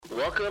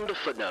Welcome to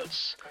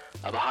Footnotes,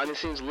 a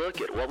behind-the-scenes look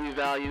at what we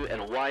value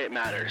and why it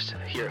matters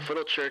here at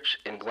Footnote Church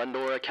in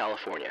Glendora,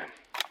 California.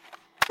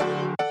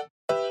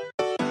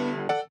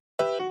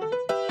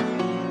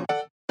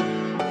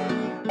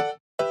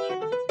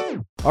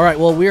 All right,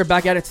 well, we are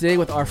back at it today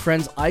with our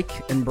friends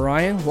Ike and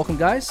Brian. Welcome,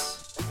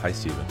 guys. Hi,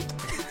 Steven.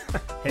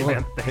 Hey,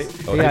 man. Hey,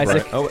 Hey,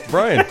 Isaac. Brian. Oh,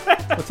 Brian.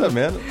 What's up,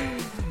 man?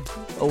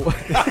 Oh.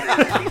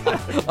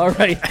 All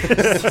right,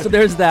 so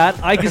there's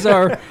that. Ike is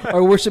our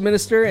worship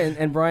minister,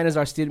 and Brian is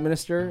our student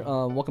minister.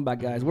 Welcome back,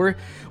 guys.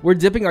 We're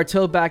dipping our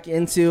toe back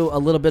into a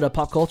little bit of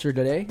pop culture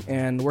today,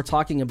 and we're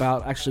talking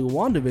about actually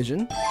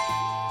WandaVision,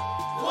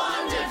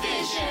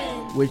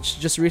 which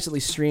just recently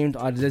streamed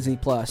on Disney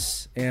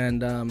Plus,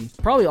 and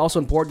probably also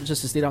important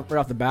just to state right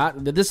off the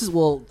bat that this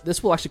will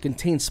actually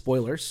contain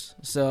spoilers.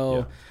 So.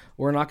 Yeah.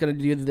 We're not going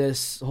to do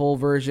this whole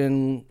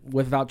version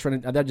without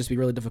trying to. That'd just be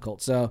really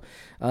difficult. So,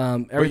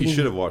 but you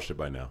should have watched it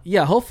by now.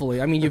 Yeah,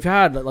 hopefully. I mean, you've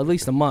had at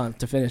least a month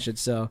to finish it.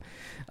 So,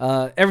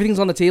 everything's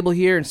on the table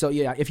here. And so,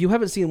 yeah, if you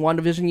haven't seen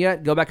WandaVision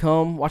yet, go back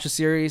home, watch the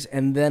series,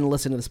 and then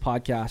listen to this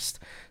podcast.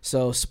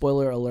 So,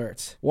 spoiler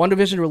alert.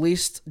 WandaVision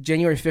released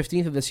January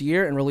 15th of this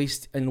year and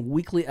released in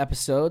weekly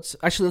episodes.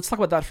 Actually, let's talk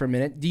about that for a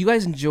minute. Do you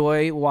guys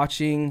enjoy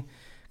watching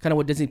kind of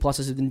what Disney Plus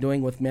has been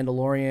doing with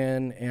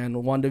Mandalorian and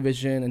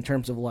WandaVision in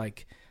terms of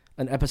like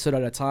an episode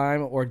at a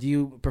time, or do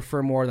you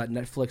prefer more that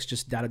Netflix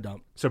just data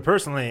dump? So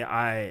personally,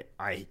 I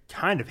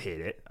kind of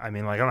hate it. I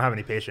mean, like, I don't have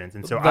any patience,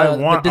 and so I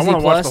want to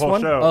watch the whole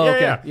show. Oh,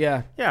 okay.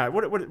 Yeah.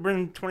 What we're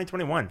in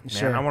 2021, man.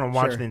 Sure, I want to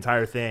watch the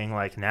entire thing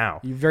like now.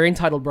 You're very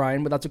entitled,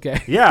 Brian, but that's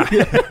okay. Yeah,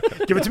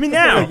 give it to me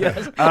now.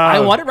 Yes. I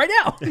want it right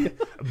now.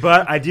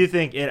 But I do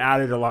think it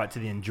added a lot to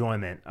the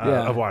enjoyment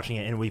of watching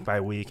it in week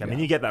by week. I mean,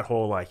 you get that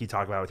whole like you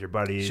talk about with your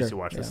buddies who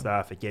watch the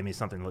stuff. It gave me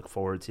something to look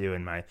forward to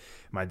in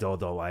my dull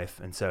life,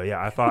 and so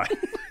I thought.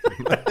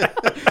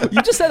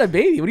 You just had a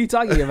baby. What are you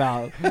talking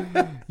about?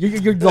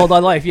 Your dull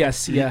life,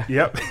 yes, yeah.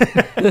 Yep.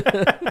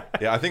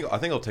 Yeah, I think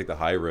I'll take the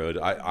high road.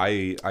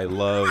 I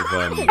love.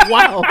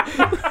 Wow.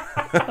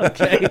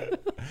 Okay.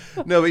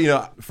 No,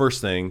 but first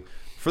thing,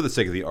 for the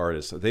sake of the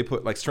artists, they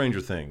put like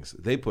Stranger Things.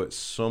 They put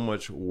so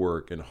much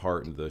work and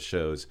heart into those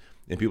shows,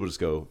 and people just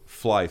go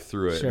fly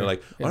through it. Sure. And they're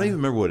like, I don't even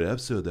remember what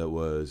episode that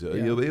was.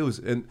 It was,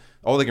 and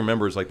all they can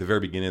remember is like the very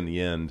beginning and the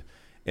end.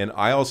 And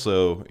I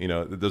also,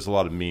 there's a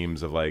lot of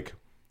memes of like.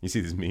 You see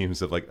these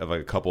memes of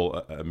a couple,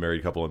 a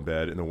married couple in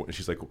bed, and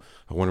she's like,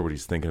 "I wonder what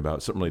he's thinking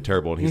about, something really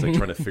terrible," and he's like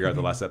trying to figure out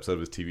the last episode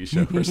of his TV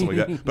show or something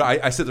like that.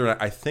 But I sit there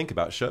and I think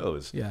about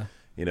shows,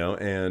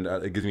 and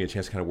it gives me a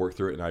chance to kind of work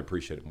through it, and I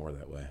appreciate it more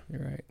that way.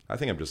 You're right. I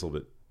think I'm just a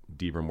little bit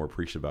deeper, more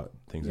appreciate about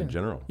things in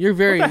general. You're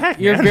very.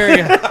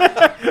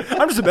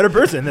 I'm just a better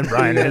person than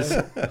Brian is.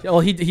 Well,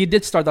 he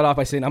did start that off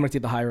by saying, "I'm going to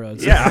take the high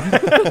road." So.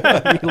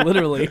 Yeah.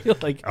 Literally,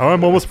 like. Oh,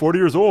 I'm almost 40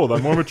 years old.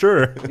 I'm more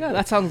mature. Yeah,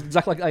 that sounds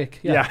exactly like Ike.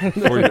 Yeah.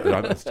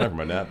 It's time for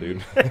my nap,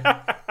 dude.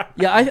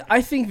 Yeah,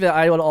 I think that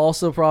I would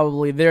also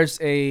probably there's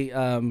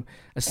a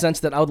sense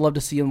that I would love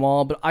to see them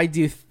all, but I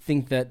do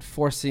think that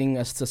forcing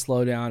us to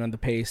slow down on the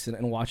pace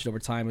and watch it over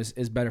time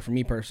is better for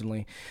me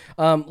personally.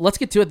 Let's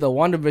get to it though.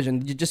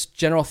 WandaVision, just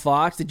general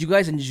thoughts. Did you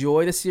guys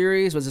enjoy the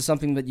series? Was it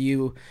something that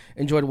you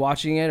enjoyed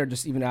watching it, or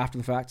just even after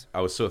the fact?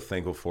 I was so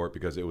thankful for it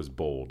because it was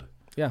bold.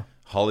 Yeah,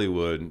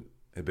 Hollywood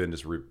had been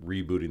just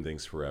rebooting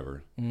things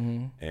forever,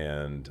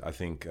 and I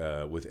think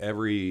with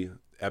every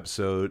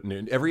episode,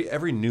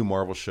 every new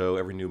Marvel show,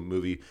 every new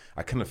movie,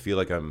 I kind of feel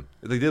like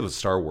they did with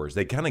Star Wars.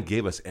 They kind of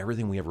gave us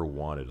everything we ever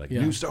wanted, like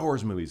new Star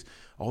Wars movies,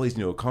 all these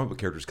comic book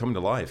characters coming to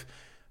life.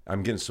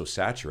 I'm getting so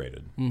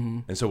saturated,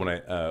 and so when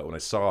I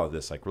saw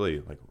this, like really,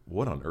 like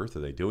what on earth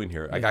are they doing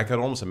here? I could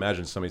almost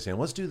imagine somebody saying,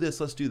 let's do this,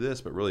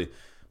 but really,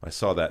 when I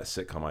saw that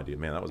sitcom idea,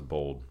 man, that was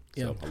bold.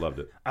 So I loved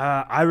it.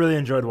 I really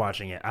enjoyed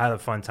watching it. I had a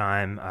fun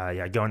time.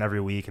 Going every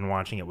week and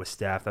watching it with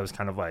Steph. That was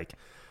kind of like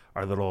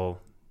our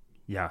little.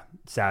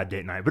 Sad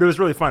date night, but it was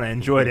really fun. I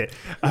enjoyed it.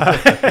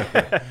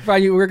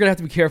 Brian, we're gonna have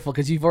to be careful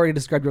because you've already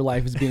described your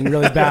life as being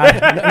really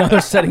bad in other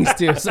settings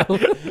too. So,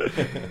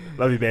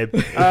 love you, babe.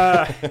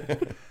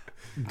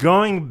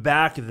 Going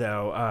back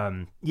though,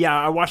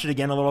 I watched it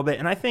again a little bit,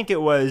 and I think it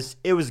was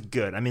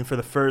good. I mean, for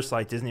the first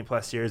like Disney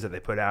Plus series that they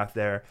put out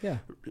there,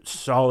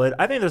 solid.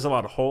 I think there's a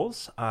lot of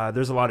holes.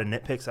 There's a lot of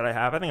nitpicks that I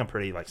have. I think I'm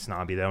pretty like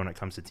snobby though when it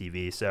comes to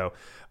TV, so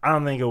I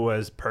don't think it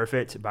was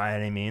perfect by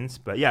any means.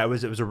 But it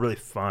was a really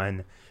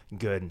fun.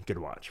 Good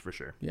watch for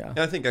sure. Yeah, and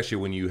I think actually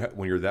when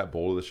you're that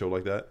bold of a show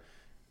like that,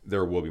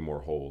 there will be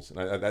more holes, and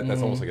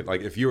that's almost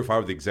like if I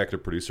were the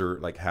executive producer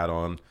like hat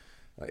on,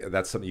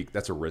 that's something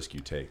that's a risk you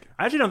take.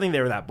 I actually don't think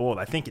they were that bold.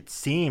 I think it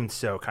seemed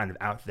so kind of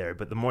out there,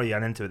 but the more you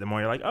got into it, the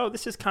more you're like, oh,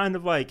 this is kind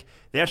of like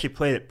they actually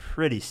played it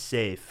pretty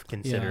safe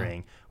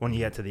considering when you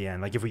get to the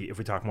end. Like if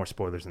we talk more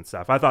spoilers and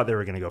stuff, I thought they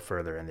were going to go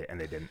further and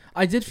they didn't.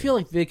 I did feel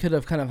like they could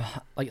have kind of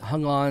like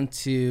hung on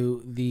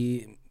to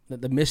the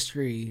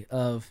mystery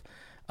of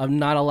of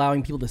not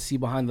allowing people to see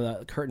behind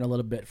the curtain a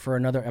little bit for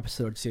another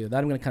episode or two.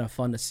 That'd been kind of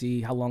fun to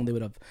see how long they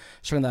would have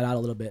strung that out a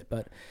little bit.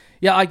 But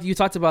yeah, you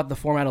talked about the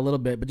format a little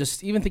bit, but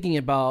just even thinking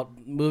about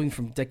moving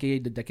from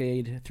decade to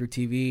decade through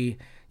TV,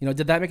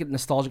 did that make it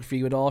nostalgic for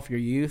you at all, for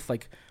your youth?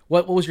 Like,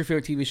 what was your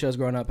favorite TV shows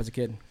growing up as a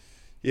kid?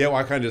 Yeah, well,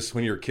 I kind of just,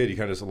 when you're a kid, you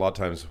kind of just a lot of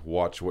times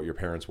watch what your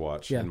parents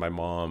watch. Yeah. And my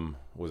mom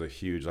was a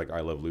huge, I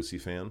Love Lucy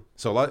fan.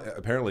 So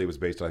apparently it was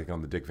based, I think,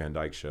 on the Dick Van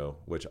Dyke Show,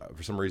 which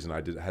for some reason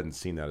hadn't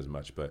seen that as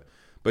much. But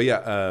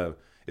yeah,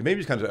 it made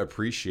me just kind of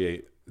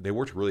appreciate, they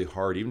worked really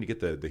hard even to get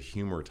the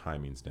humor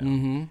timings down.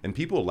 Mm-hmm. And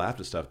people laughed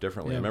at stuff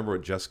differently. Yeah. I remember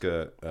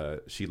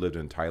Jessica, she lived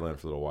in Thailand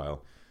for a little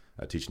while,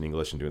 teaching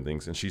English and doing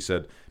things. And she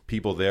said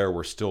people there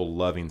were still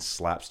loving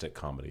slapstick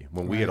comedy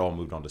when we had all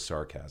moved on to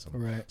sarcasm.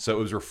 Right. So it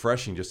was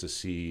refreshing just to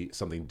see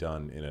something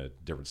done in a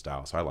different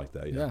style. So I like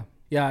that.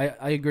 Yeah,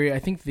 I agree. I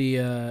think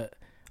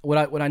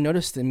what I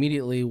noticed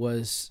immediately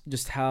was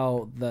just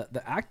how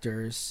the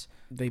actors,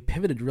 they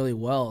pivoted really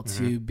well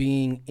to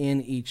being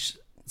in each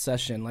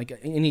session, like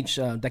in each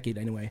decade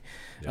anyway.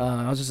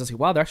 I was just like,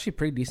 wow, they're actually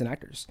pretty decent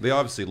actors. They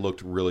obviously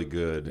looked really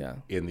good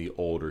in the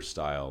older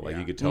style. Like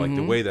you could tell, like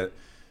the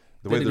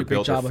way they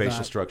built their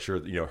facial structure,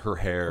 her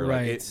hair,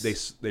 right.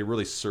 They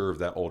really served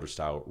that older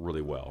style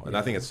really well. And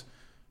I think it's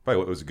probably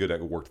what was good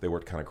at work. They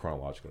worked kind of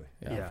chronologically.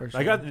 Yeah, for sure.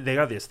 They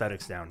got the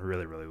aesthetics down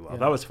really, really well. Yeah.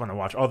 That was fun to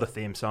watch. All the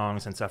theme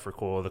songs and stuff were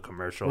cool. The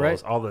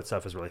commercials, all that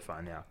stuff is really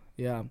fun. Yeah.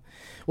 Yeah.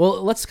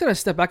 Well, let's kind of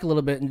step back a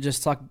little bit and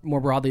just talk more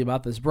broadly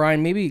about this.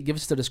 Brian, maybe give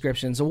us the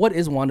description. So what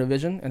is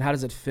WandaVision and how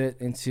does it fit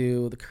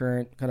into the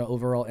current kind of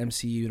overall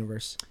MCU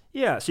universe?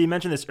 Yeah, so you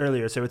mentioned this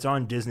earlier, so it's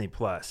on Disney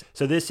Plus.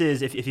 So this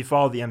is, if you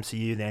follow the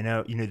MCU, they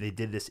know, they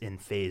did this in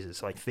phases.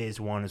 So like phase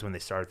 1 is when they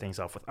started things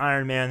off with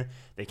Iron Man,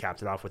 they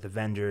capped it off with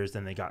Avengers,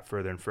 then they got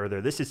further and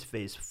further. This is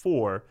phase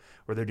 4,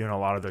 where they're doing a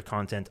lot of their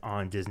content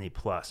on Disney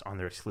Plus, on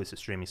their exclusive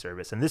streaming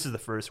service. And this is the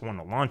first one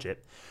to launch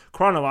it.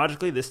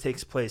 Chronologically, this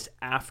takes place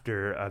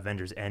after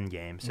Avengers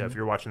Endgame. So if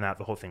you're watching that,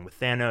 the whole thing with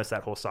Thanos,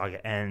 that whole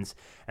saga ends,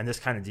 and this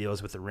kind of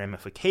deals with the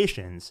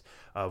ramifications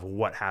of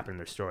what happened in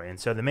their story. And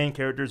so the main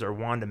characters are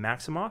Wanda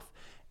Maximoff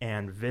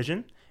and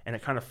Vision, and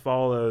it kind of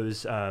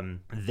follows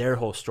their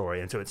whole story.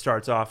 And so it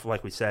starts off,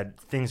 like we said,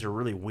 things are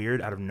really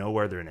weird out of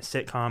nowhere. They're in a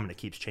sitcom, and it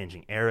keeps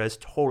changing eras,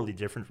 totally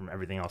different from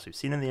everything else we've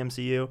seen in the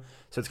MCU.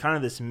 So it's kind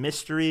of this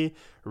mystery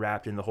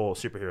wrapped in the whole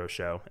superhero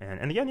show.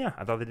 And again, yeah,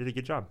 I thought they did a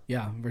good job.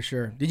 Yeah, for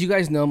sure. Did you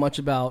guys know much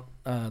about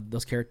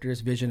those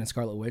characters, Vision and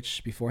Scarlet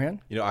Witch, beforehand?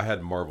 I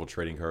had Marvel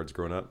trading cards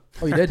growing up.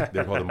 Oh, you did?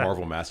 They're called the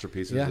Marvel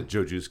Masterpieces. Yeah.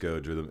 Joe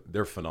Jusko drew them.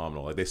 They're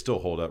phenomenal. Like, they still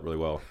hold up really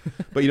well.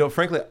 But,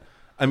 frankly,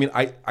 I mean,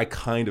 I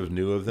kind of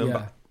knew of them,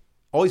 but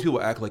all these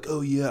people act like, oh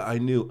yeah, I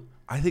knew.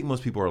 I think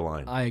most people are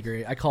lying. I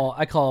agree. I call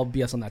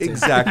BS on that too.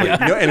 Exactly.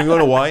 And you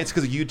know why? It's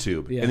because of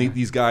YouTube. Yeah. And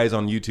these guys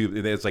on YouTube,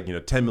 it's like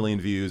 10 million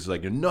views,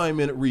 like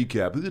 9-minute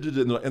recap, and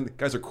the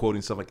guys are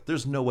quoting stuff like,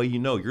 "There's no way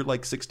you're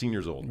like 16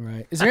 years old."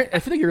 Right. I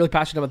feel like you're really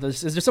passionate about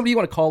this. Is there somebody you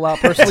want to call out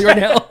personally right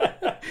now?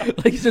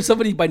 Like, is there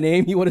somebody by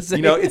name you want to say?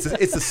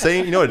 It's the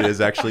same. You know what it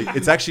is actually?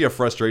 It's actually a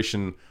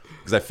frustration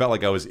because I felt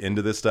like I was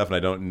into this stuff and I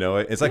don't know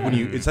it. It's like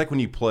when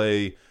you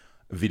play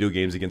video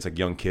games against a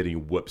young kid and he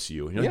whoops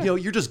you.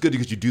 You're just good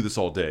because you do this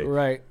all day.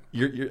 Right.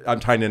 I'm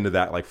tying into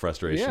that like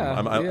frustration. Yeah,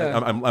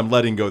 I'm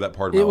letting go of that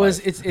part of my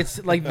life.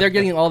 It's like they're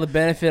getting all the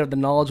benefit of the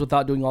knowledge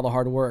without doing all the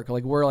hard work.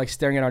 Like we're like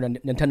staring at our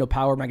Nintendo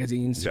Power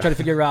magazines trying to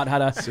figure out how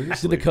to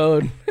do the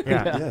code.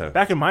 Yeah.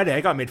 Back in my day,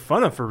 I got made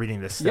fun of for reading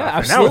this stuff. Yeah,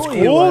 absolutely.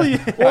 And now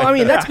it's cool. Well, I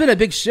mean, that's been a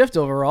big shift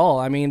overall.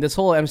 I mean, this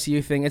whole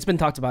MCU thing, it's been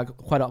talked about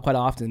quite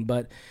often,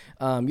 but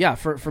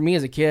for me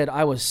as a kid,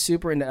 I was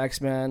super into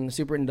X-Men,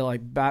 super into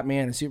like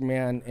Batman and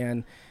Superman,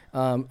 and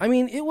I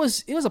mean, it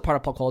was a part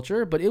of pop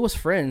culture, but it was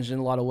fringe in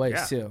a lot of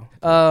ways too.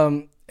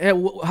 How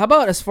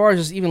about as far as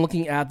just even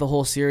looking at the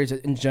whole series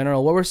in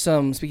general? What were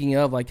some, speaking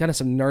of like kind of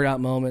some nerd out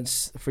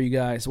moments for you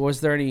guys?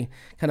 Was there any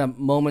kind of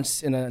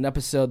moments in an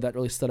episode that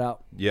really stood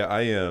out? Yeah,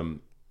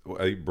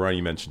 Brian,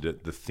 you mentioned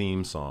it, the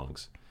theme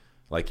songs.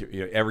 Like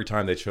every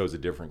time they chose a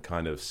different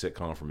kind of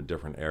sitcom from a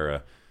different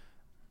era,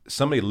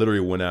 somebody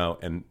literally went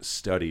out and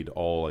studied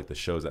all like the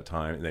shows that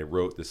time, and they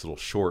wrote this little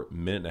short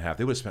minute and a half.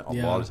 They would have spent a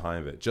lot of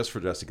time of it just to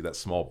get that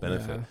small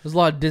benefit. Yeah. There's a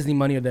lot of Disney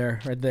money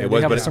there, right there.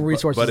 They have some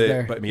resources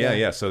there. But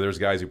yeah. So there's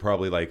guys who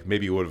probably like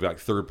maybe would have got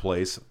third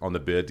place on the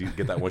bid to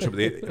get that one show.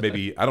 But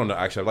maybe I don't know.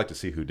 Actually, I'd like to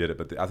see who did it,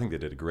 but I think they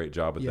did a great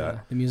job with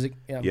that. The music.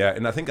 Yeah,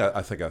 and I think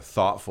a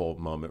thoughtful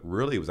moment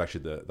really was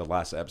actually the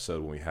last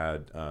episode when we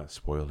had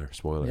spoiler.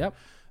 Yep.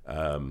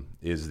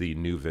 Is the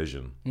new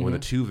Vision, when the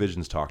two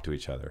Visions talk to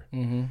each other.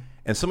 Mm-hmm.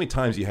 And so many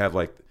times you have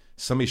like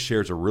somebody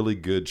shares a really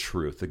good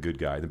truth, the good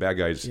guy, the bad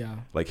guy's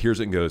like hears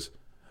it and goes,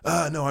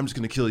 no, I'm just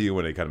going to kill you,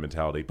 in a kind of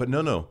mentality. But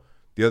no,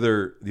 the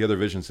other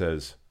Vision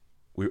says,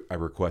 I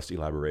request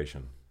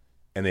elaboration,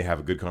 and they have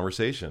a good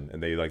conversation,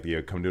 and they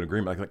come to an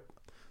agreement. Like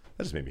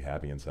that just made me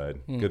happy inside.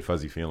 Good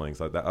fuzzy feelings.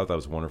 Like that, I thought that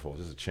was wonderful.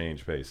 Just a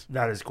change pace.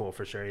 That is cool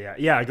for sure.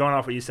 Yeah. Going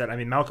off what you said, I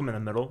mean, Malcolm in the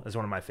Middle is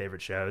one of my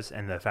favorite shows,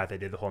 and the fact they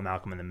did the whole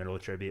Malcolm in the Middle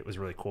tribute was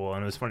really cool.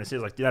 And it was fun to see. It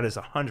was like, that is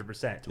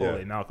 100%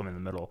 totally Malcolm in the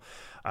Middle.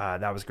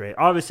 That was great.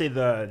 Obviously,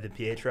 the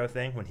Pietro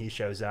thing when he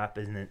shows up,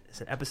 isn't it?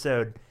 It's an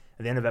episode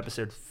at the end of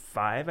episode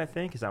 5, I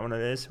think. Is that what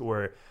it is?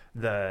 Where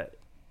the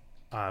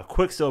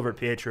Quicksilver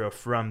Pietro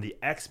from the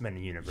X-Men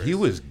universe. He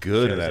was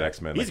good in that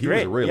X-Men. He's like, great.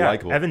 He was really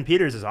likable. Evan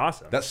Peters is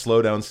awesome. That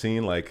slow down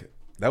scene, like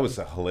that was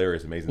a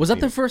hilarious, amazing. Was scene.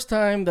 that the first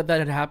time that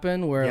had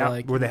happened? Where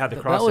where they had the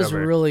crossover. That was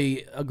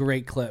really a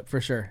great clip for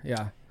sure.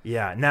 Yeah.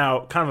 Yeah.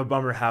 Now, kind of a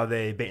bummer how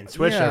they bait and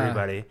switch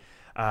everybody.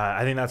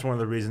 I think that's one of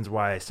the reasons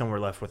why some were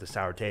left with a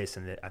sour taste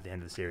at the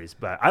end of the series.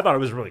 But I thought it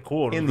was really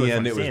cool. In the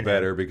end, it was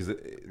better because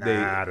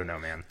I don't know,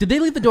 man. Did they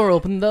leave the door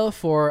open though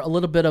for a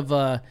little bit of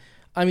a?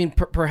 I mean,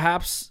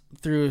 perhaps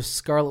through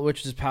Scarlet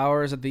Witch's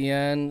powers at the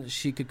end,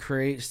 she could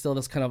create still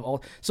this kind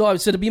of So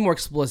to be more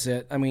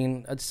explicit, I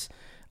mean, it's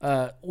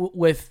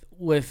with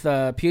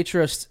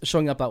Pietro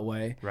showing up that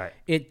way. Right.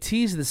 It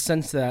teased the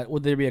sense that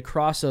would there be a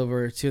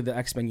crossover to the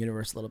X-Men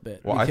universe a little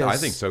bit? Well, I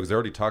think so because they're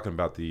already talking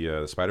about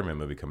the Spider-Man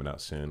movie coming out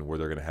soon, where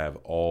they're going to have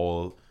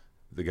all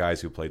the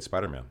guys who played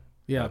Spider-Man.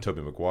 Yeah. Tobey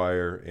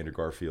Maguire, Andrew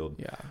Garfield.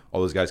 Yeah. All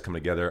those guys come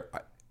together.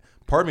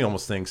 Part of me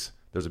almost thinks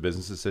there's a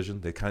business decision.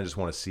 They kind of just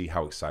want to see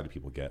how excited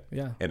people get.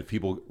 Yeah. And if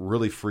people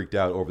really freaked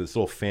out over this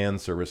little fan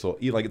service,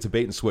 like it's a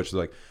bait and switch. They're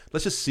like,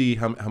 let's just see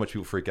how much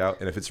people freak out.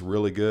 And if it's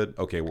really good,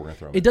 okay, we're going to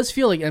throw them. It does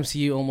feel like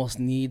MCU almost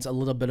needs a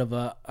little bit of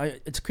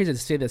it's crazy to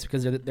say this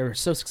because they're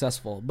so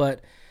successful,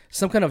 but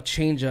some kind of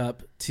change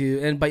up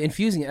and by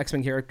infusing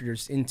X-Men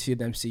characters into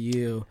the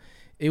MCU,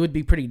 it would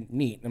be pretty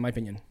neat, in my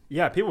opinion.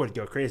 Yeah, people would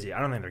go crazy.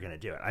 I don't think they're going to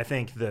do it. I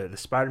think the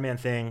Spider-Man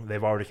thing,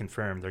 they've already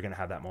confirmed they're going to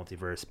have that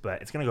multiverse,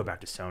 but it's going to go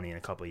back to Sony in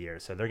a couple of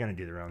years, so they're going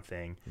to do their own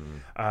thing.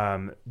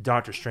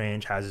 Doctor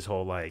Strange has his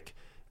whole, like,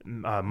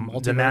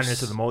 the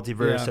madness of the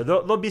multiverse, so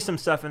there'll be some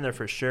stuff in there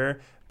for sure,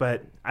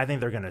 but I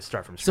think they're going to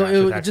start from scratch.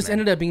 So it just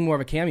ended up being more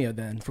of a cameo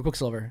then for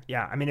Quicksilver.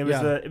 Yeah, I mean, it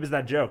was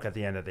that joke at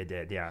the end that they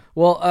did, yeah.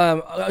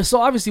 Well, so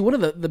obviously one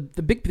of the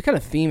big kind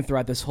of theme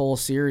throughout this whole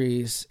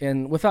series,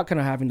 and without kind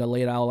of having to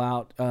lay it all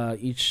out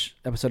each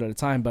episode at a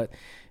time, but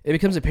it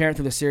becomes apparent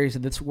through the series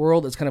that this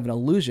world is kind of an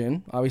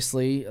illusion,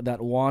 obviously,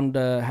 that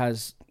Wanda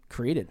has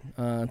created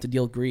to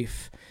deal with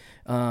grief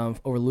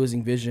over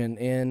losing Vision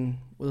in...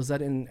 Was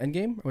that in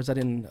Endgame or was that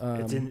in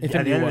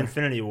Infinity War?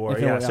 Infinity War,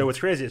 yeah. So what's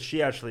crazy is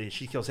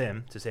she kills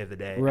him to save the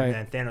day, right.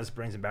 And then Thanos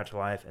brings him back to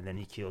life, and then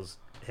he kills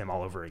him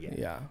all over again.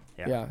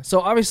 Yeah.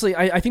 So obviously,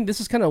 I think this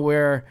is kind of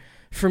where,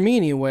 for me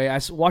anyway, I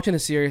was watching the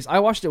series. I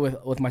watched it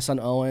with my son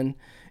Owen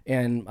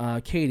and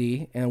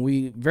Katie, and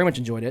we very much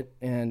enjoyed it,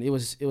 and it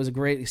was a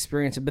great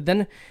experience. But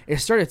then it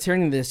started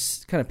turning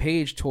this kind of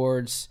page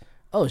towards,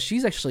 oh,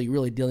 she's actually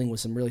really dealing with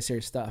some really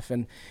serious stuff.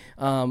 And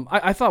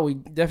I thought we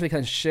definitely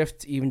kind of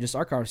shift even just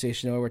our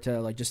conversation over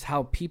to like just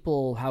how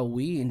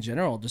we in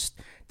general just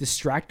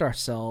distract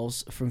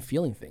ourselves from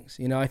feeling things.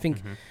 You know, I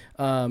think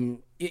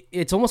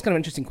it's almost kind of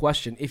an interesting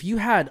question. If you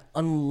had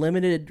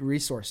unlimited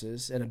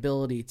resources and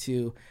ability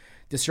to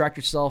distract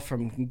yourself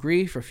from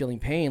grief or feeling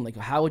pain, like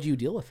how would you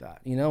deal with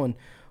that? You know, and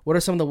what are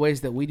some of the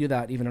ways that we do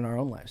that even in our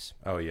own lives?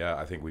 Oh, yeah.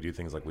 I think we do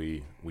things like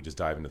we just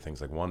dive into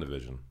things like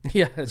WandaVision.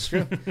 Yeah, that's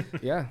true.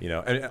 Yeah. You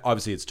know, and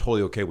obviously it's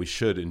totally okay. We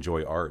should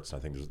enjoy arts. I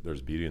think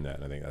there's beauty in that.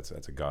 And I think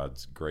that's a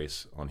God's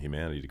grace on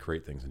humanity to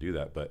create things and do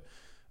that. But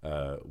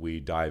we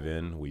dive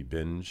in, we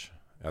binge.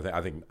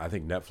 I think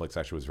Netflix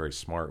actually was very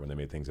smart when they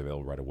made things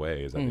available right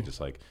away, is that they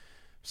just like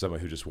someone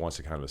who just wants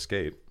to kind of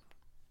escape,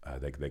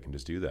 they can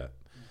just do that.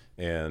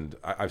 And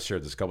I've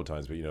shared this a couple of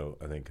times, but you know,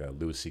 I think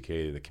Louis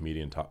C.K., the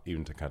comedian, kind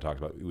of talked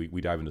about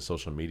we dive into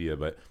social media.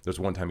 But there's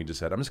one time he just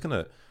said, "I'm just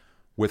gonna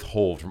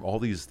withhold from all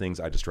these things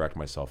I distract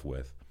myself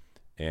with,"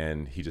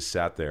 and he just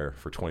sat there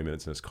for 20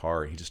 minutes in his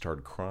car. And he just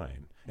started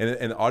crying,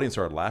 and the audience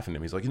started laughing at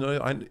him. He's like, you know,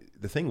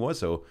 the thing was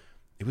though,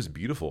 it was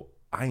beautiful.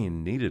 I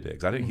needed it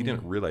because he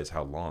didn't realize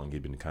how long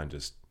he'd been kind of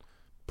just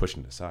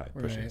pushing aside.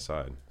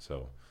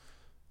 So.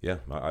 Yeah,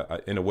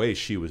 in a way,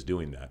 she was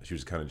doing that. She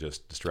was kind of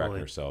just distracting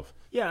herself.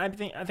 Yeah, I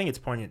think it's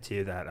poignant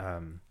too that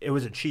it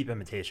was a cheap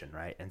imitation,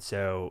 right? And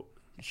so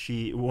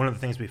one of the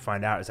things we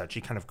find out is that she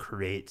kind of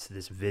creates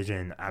this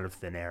vision out of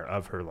thin air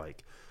of her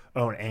like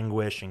own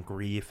anguish and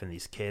grief, and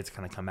these kids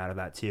kind of come out of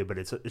that too. But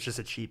it's just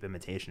a cheap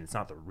imitation. It's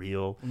not the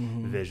real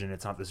vision.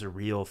 It's not this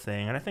real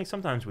thing. And I think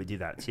sometimes we do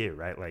that too,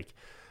 right? Like,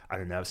 I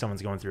don't know, if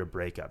someone's going through a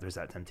breakup, there's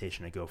that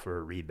temptation to go for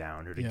a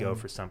rebound or to go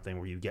for something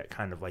where you get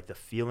kind of like the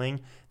feeling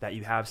that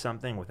you have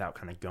something without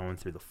kind of going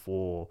through the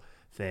full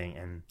thing.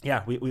 And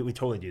yeah, we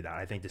totally do that.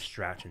 I think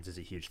distractions is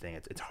a huge thing.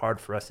 It's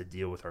hard for us to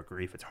deal with our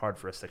grief. It's hard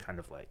for us to kind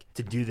of like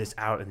to do this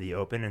out in the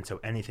open. And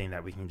so anything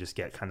that we can just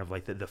get kind of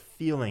like the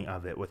feeling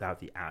of it without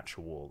the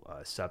actual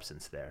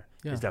substance there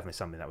is definitely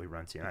something that we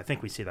run to. And I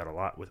think we see that a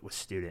lot with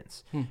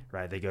students,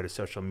 right? They go to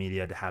social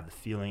media to have the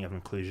feeling of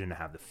inclusion, to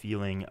have the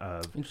feeling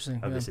of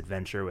this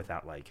adventure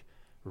without like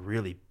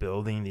really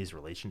building these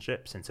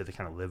relationships. And so they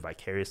kind of live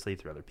vicariously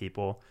through other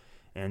people,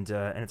 and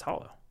it's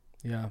hollow.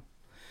 Yeah.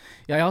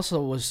 Yeah, I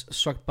also was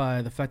struck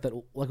by the fact that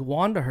like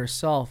Wanda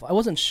herself, I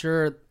wasn't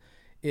sure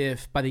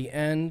if by the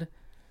end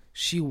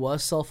she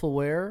was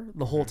self-aware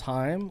the whole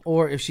time,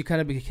 or if she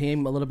kind of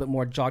became a little bit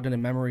more jogged in a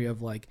memory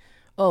of like,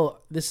 oh,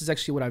 this is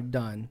actually what I've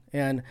done.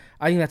 And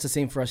I think that's the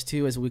same for us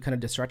too, as we kind of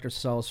distract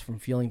ourselves from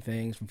feeling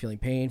things, from feeling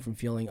pain, from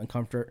feeling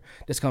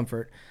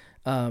discomfort.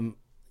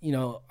 You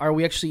know, are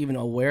we actually even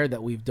aware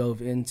that we've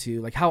dove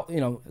into like how, you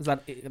know, is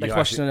that the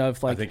question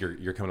of like, I think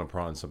you're coming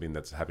upon something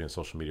that's happening on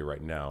social media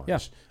right now. Yeah.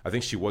 I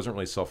think she wasn't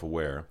really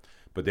self-aware,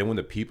 but then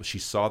when she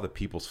saw the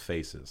people's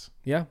faces.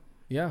 Yeah.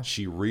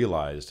 She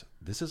realized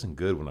this isn't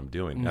good what I'm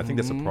doing. And I think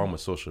that's the problem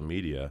with social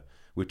media.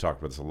 We've talked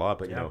about this a lot,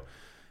 but you know,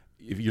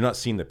 if you're not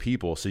seeing the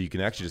people, so you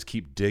can actually just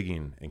keep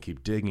digging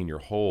your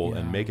hole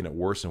and making it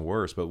worse and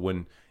worse. But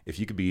if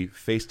you could be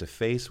face to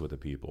face with the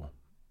people,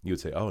 you would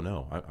say, "Oh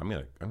no, I'm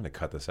gonna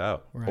cut this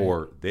out,"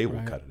 or they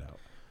will cut it out.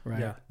 Right.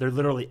 Yeah, they're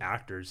literally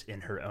actors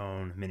in her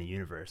own mini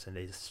universe, and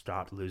they just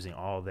stopped losing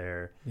all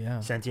their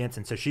sentience.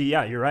 And so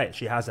you're right.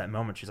 She has that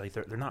moment. She's like,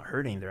 they're not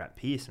hurting; they're at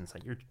peace. And it's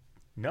like,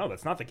 no,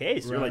 that's not the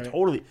case. Right.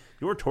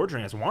 You're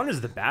torturing us.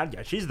 Wanda's the bad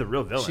guy. She's the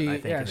real villain, I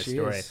think, in the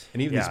story. Is.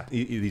 And even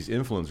these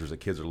influencers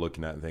that kids are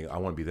looking at and thinking, I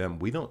want to be them.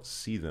 We don't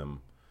see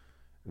them.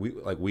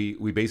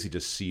 We basically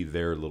just see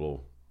their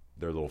little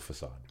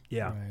facade.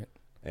 Yeah. Right.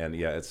 And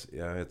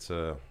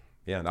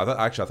and I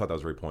thought that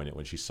was very poignant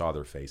when she saw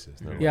their faces.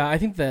 Yeah, I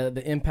think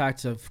the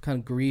impact of kind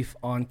of grief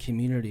on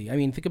community. I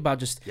mean, think about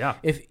just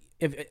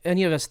if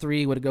any of us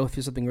three would go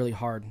through something really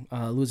hard,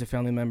 lose a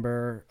family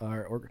member,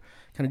 or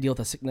kind of deal with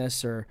a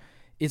sickness, or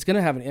it's going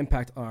to have an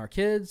impact on our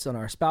kids, on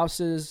our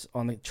spouses,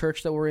 on the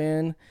church that we're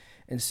in.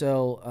 And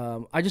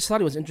so I just thought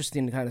it was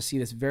interesting to kind of see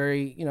this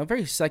very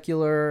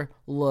secular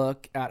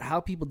look at how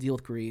people deal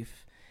with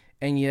grief.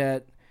 And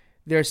yet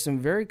there's some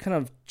very kind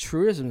of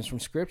truisms from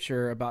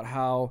Scripture about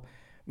how,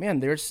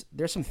 man, there's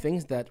some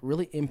things that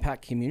really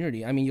impact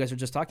community. I mean, you guys were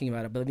just talking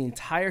about it, but the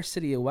entire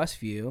city of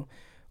Westview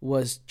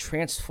was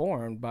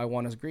transformed by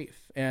Wanda's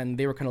grief, and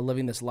they were kind of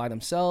living this lie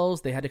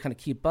themselves. They had to kind of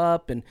keep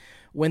up, and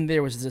when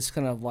there was this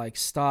kind of like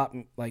stop,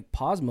 like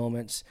pause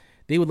moments,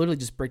 they would literally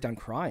just break down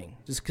crying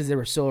just because they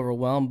were so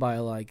overwhelmed by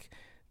like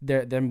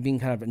them being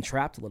kind of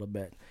entrapped a little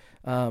bit.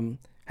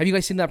 Have you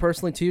guys seen that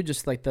personally too?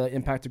 Just like the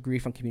impact of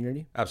grief on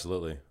community?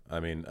 Absolutely. I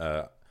mean,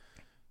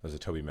 there's a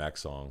Toby Mac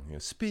song,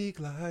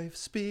 speak life,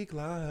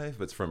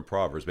 but it's from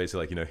Proverbs,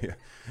 basically like,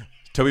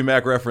 Toby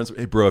Mac reference.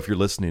 Hey, bro, if you're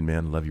listening,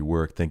 man, love your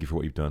work. Thank you for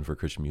what you've done for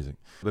Christian music.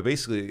 But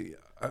basically,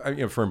 I'm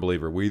a firm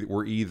believer.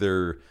 We're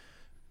either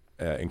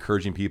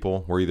encouraging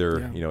people, we're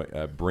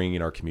either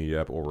bringing our community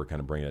up, or we're kind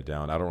of bringing it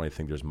down. I don't really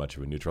think there's much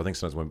of a neutral. I think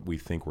sometimes when we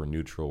think we're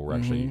neutral, we're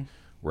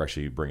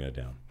actually bringing it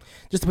down.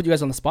 Just to put you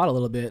guys on the spot a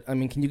little bit, I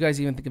mean, can you guys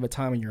even think of a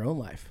time in your own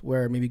life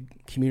where maybe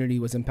community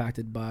was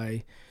impacted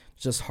by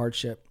just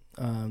hardship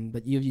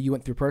that you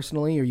went through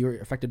personally, or you were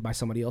affected by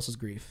somebody else's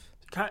grief?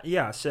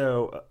 Yeah,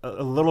 so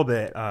a little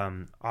bit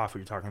off what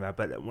you're talking about,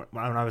 but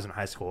when I was in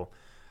high school,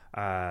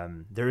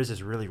 there was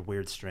this really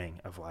weird string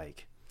of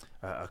like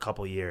a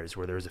couple years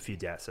where there was a few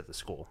deaths at the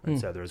school. And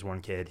so there was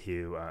one kid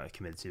who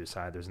committed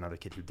suicide. There was another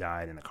kid who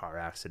died in a car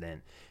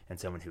accident, and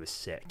someone who was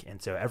sick.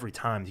 And so every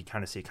time you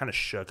kind of see, it kind of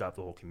shook up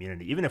the whole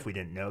community. Even if we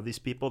didn't know these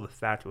people, the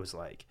fact was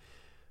like,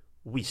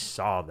 we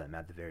saw them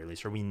at the very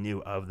least, or we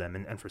knew of them.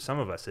 And for some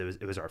of us,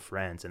 it was our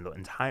friends. And the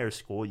entire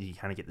school, you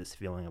kind of get this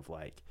feeling of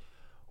like,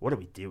 what do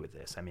we do with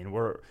this? I mean,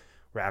 we're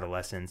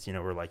adolescents,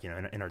 we're like,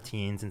 in our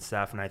teens and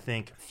stuff. And I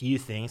think few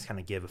things kind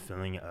of give a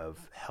feeling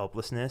of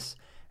helplessness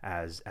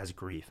as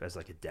grief, as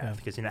like a death.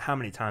 Because, how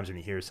many times when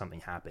you hear something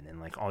happen and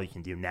like all you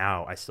can do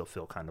now, I still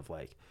feel kind of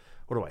like,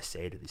 what do I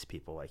say to these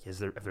people? Like, if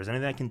there's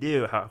anything I can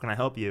do, how can I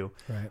help you?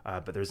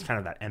 Right. But there's kind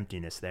of that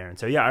emptiness there. And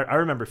so, I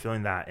remember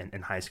feeling that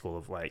in high school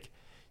of like,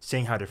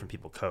 seeing how different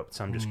people coped.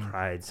 Some just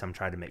cried, some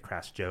tried to make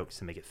crass jokes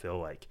to make it feel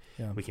like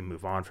we can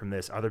move on from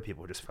this. Other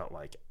people just felt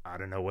like, I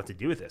don't know what to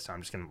do with this. So I'm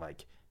just going to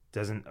like,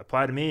 doesn't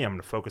apply to me. I'm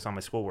going to focus on my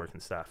schoolwork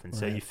and stuff. And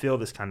so you feel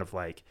this kind of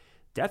like,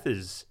 death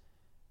is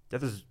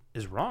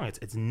wrong.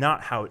 It's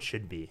not how it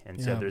should be.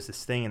 And so there's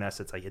this thing in us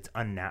that's like, it's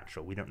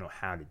unnatural. We don't know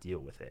how to deal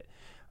with it.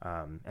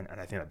 And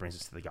I think that brings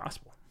us to the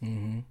gospel.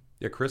 Mm-hmm.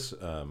 Yeah, Chris,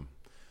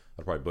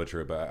 I'll probably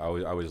butcher it, but I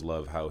always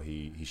love how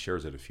he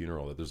shares at a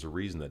funeral that there's a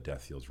reason that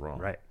death feels wrong.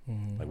 Right.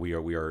 Mm-hmm. Like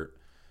we are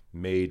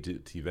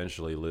made to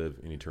eventually live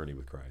in eternity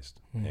with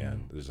Christ,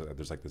 and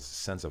there's like this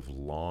sense of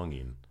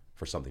longing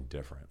for something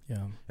different.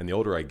 Yeah. And the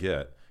older I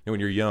get, when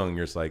you're young,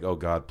 you're just like, oh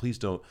God, please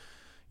don't,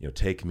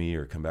 take me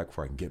or come back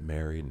before I can get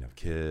married and have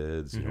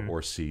kids,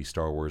 or see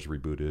Star Wars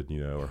rebooted,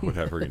 or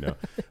whatever,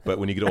 But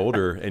when you get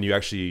older and you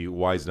actually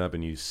wisen up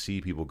and you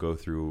see people go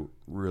through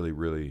really,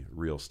 really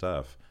real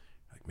stuff,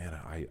 man,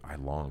 I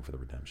long for the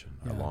redemption.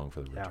 I long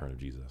for the return of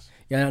Jesus.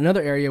 Yeah,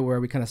 another area where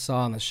we kind of saw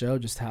on the show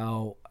just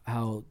how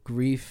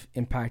grief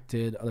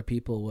impacted other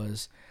people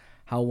was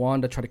how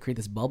Wanda tried to create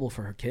this bubble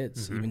for her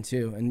kids, even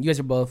too. And you guys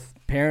are both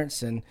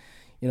parents, and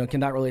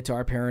can that relate to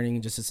our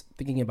parenting? Just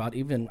thinking about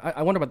even,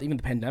 I wonder about even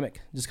the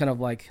pandemic, just kind of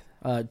like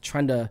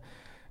trying to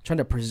trying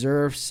to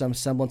preserve some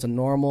semblance of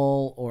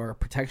normal or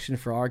protection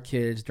for our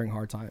kids during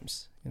hard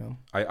times.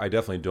 I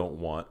definitely don't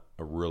want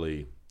a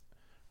really,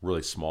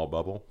 really small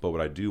bubble, but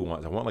what I do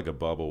want, I want like a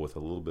bubble with a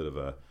little bit of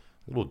a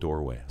little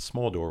doorway, a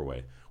small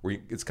doorway, where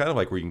it's kind of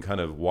like where you can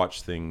kind of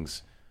watch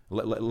things,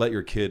 let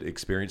your kid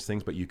experience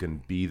things, but you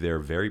can be there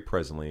very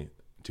presently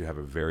to have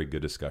a very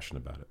good discussion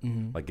about it.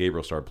 Mm-hmm. Like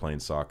Gabriel started playing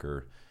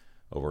soccer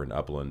over in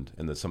Upland,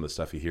 and some of the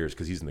stuff he hears,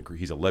 because he's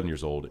 11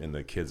 years old and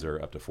the kids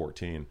are up to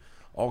 14,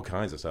 all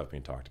kinds of stuff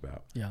being talked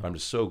about. Yeah. I'm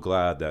just so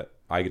glad that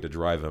I get to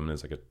drive him, and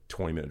it's like a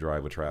 20-minute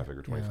drive with traffic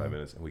or 25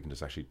 minutes, and we can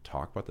just actually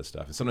talk about this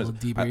stuff. And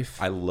sometimes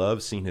I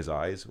love seeing his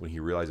eyes when he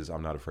realizes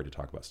I'm not afraid to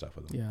talk about stuff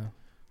with him. Yeah.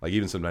 Like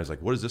even sometimes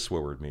like, what does this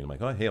swear word mean? I'm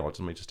like, oh, hey, let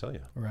me just tell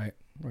you. Right.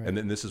 And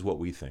then this is what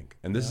we think.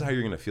 And this is how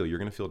you're going to feel. You're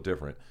going to feel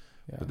different.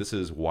 Yeah. But this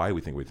is why we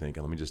think. And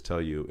let me just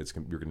tell you,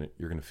 you're going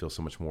to feel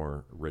so much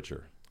more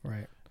richer.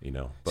 Right.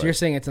 So you're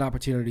saying it's an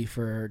opportunity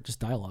for just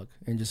dialogue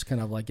and just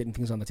kind of like getting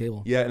things on the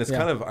table. Yeah, and it's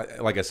kind of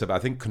like I said, I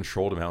think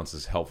controlled amounts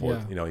is helpful.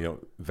 Yeah.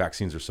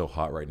 Vaccines are so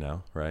hot right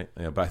now, right?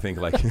 Yeah, but I think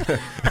like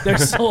they're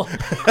so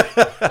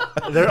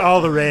they're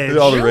all the rage.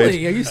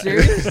 Really? Are you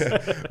serious?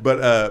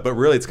 but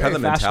really, it's kind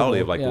of the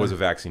mentality of like, what does a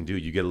vaccine do?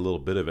 You get a little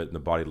bit of it, and the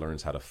body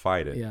learns how to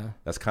fight it. Yeah,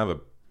 that's kind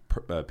of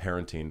a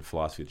parenting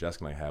philosophy that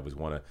Jessica and I have, is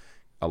want to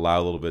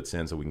allow little bits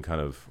in so we can kind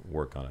of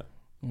work on it.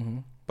 Mm-hmm.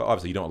 But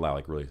obviously, you don't allow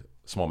like really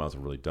small amounts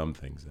of really dumb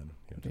things in.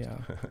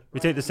 We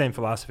take the same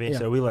philosophy,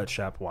 so we let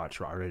Shep watch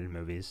R-rated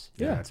movies.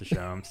 To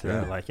show him.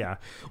 So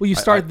well, you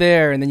start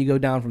there and then you go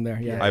down from there.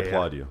 Yeah, I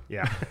applaud you.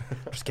 Yeah,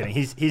 just kidding.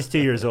 He's 2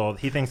 years old.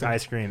 He thinks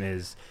ice cream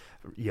is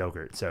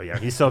yogurt. So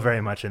he's still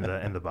very much in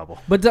the bubble.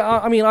 But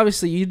I mean,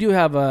 obviously, you do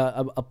have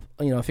a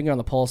finger on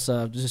the pulse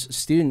of just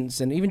students,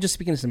 and even just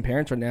speaking to some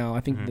parents right now.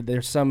 I think that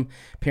there's some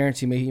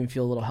parents who may even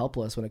feel a little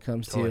helpless when it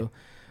comes to,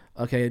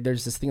 okay,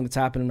 there's this thing that's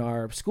happened in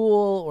our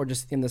school, or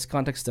just in this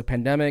context of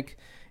pandemic,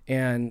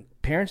 and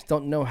parents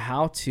don't know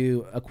how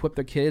to equip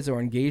their kids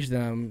or engage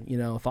them,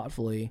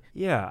 thoughtfully.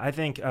 Yeah, I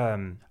think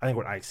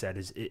what Ike said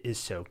is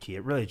so key.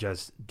 It really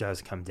just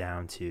does come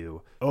down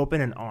to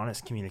open and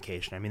honest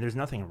communication. I mean, there's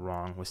nothing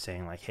wrong with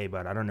saying like, hey,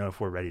 bud, I don't know if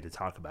we're ready to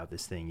talk about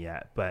this thing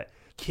yet, but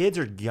kids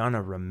are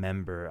gonna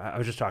remember. I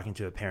was just talking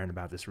to a parent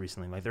about this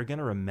recently. Like, they're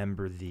gonna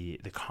remember the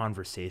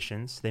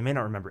conversations. They may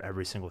not remember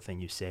every single thing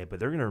you say, but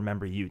they're gonna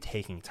remember you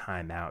taking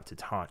time out to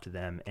talk to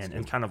them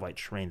and kind of like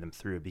train them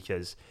through,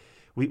 because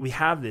we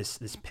have this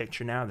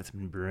picture now that's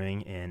been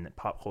brewing in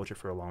pop culture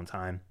for a long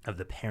time of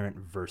the parent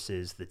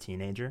versus the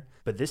teenager.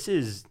 But this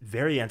is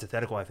very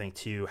antithetical, I think,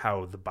 to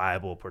how the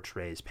Bible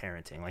portrays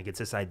parenting. Like, it's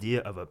this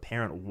idea of a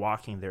parent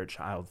walking their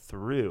child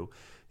through,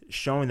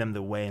 showing them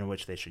the way in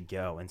which they should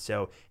go. And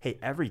so, hey,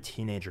 every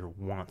teenager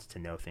wants to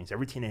know things.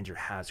 Every teenager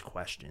has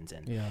questions.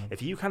 And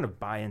if you kind of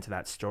buy into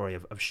that story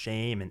of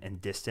shame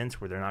and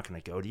distance where they're not going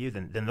to go to you,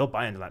 then they'll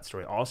buy into that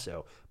story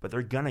also. But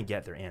they're going to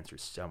get their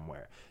answers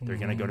somewhere. They're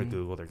going to go to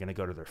Google. They're going to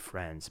go to their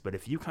friends. But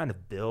if you kind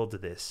of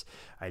build this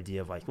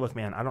idea of like, look,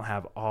 man, I don't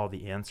have all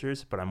the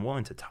answers, but I'm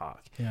willing to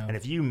talk. Yeah. And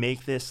if you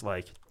make this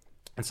like,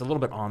 it's a little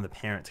bit on the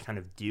parent to kind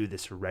of do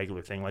this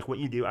regular thing. Like what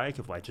you do, Ike,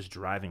 of like just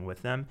driving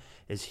with them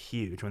is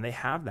huge. When they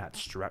have that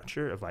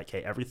structure of like,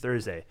 hey, every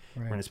Thursday,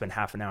 we're going to spend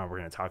half an hour, we're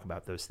going to talk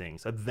about those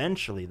things.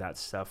 Eventually that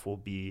stuff will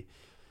be,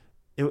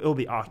 it'll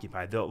be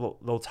occupied.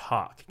 They'll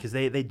talk because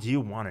they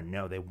do want to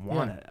know. They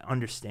want to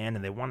understand,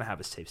 and they want to have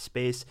a safe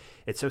space.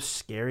 It's so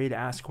scary to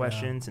ask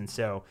questions. And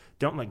so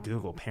don't let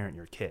Google parent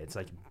your kids.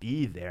 Like,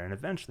 be there, and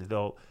eventually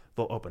they'll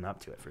open up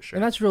to it for sure.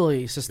 And that's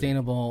really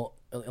sustainable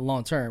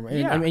long term.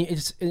 I mean,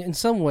 it's in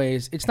some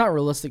ways it's not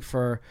realistic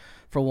for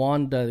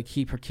Wanda to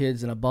keep her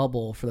kids in a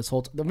bubble for this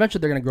whole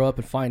eventually they're going to grow up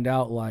and find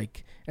out,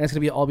 like, and it's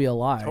going to all be a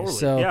lie. Totally,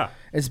 so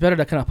it's better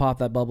to kind of pop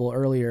that bubble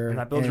earlier. And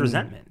that builds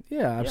resentment.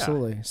 Yeah,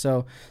 absolutely.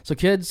 So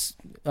kids,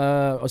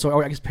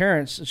 so I guess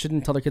parents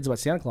shouldn't tell their kids about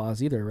Santa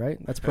Claus either, right?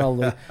 That's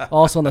probably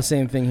also on the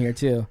same thing here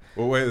too.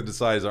 Well, the way to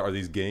decide is, are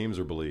these games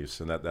or beliefs?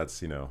 And that's that's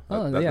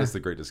the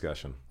great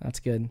discussion. That's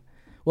good.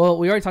 Well,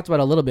 we already talked about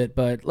it a little bit,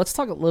 but let's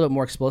talk a little bit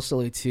more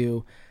explicitly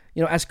to,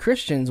 as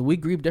Christians, we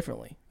grieve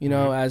differently.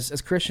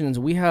 As Christians,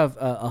 we have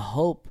a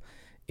hope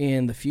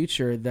in the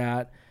future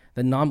that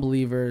the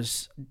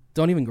non-believers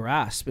don't even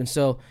grasp. And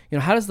so,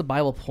 how does the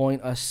Bible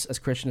point us as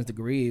Christians to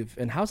grieve,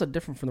 and how is that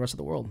different from the rest of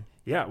the world?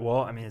 Yeah,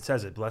 well, I mean, it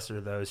says it, blessed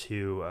are those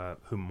who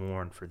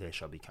mourn, for they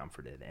shall be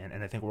comforted.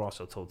 And I think we're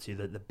also told, too,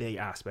 that the big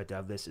aspect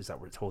of this is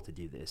that we're told to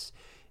do this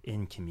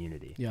in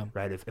community,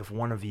 right? If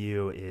one of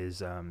you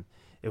is mourning,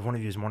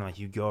 like,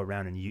 you go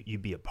around and you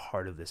be a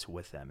part of this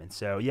with them. And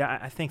so,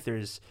 I think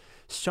there's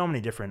so many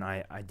different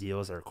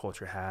ideals that our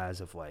culture has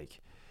of,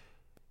 like,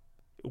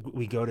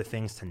 we go to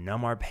things to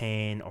numb our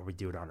pain, or we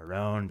do it on our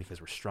own because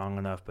we're strong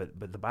enough.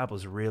 But the Bible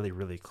is really,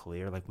 really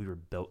clear. Like, we were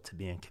built to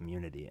be in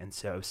community. And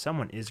so if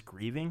someone is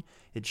grieving,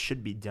 it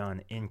should be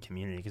done in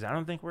community, because I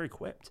don't think we're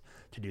equipped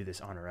to do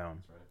this on our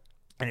own. Right.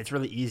 And it's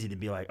really easy to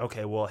be like,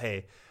 okay, well,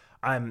 hey,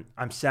 I'm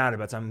sad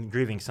about something, I'm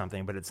grieving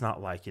something, but it's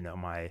not like,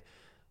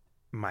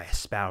 my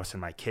spouse and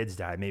my kids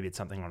died, maybe it's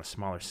something on a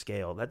smaller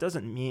scale. That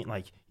doesn't mean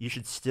like you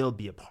should still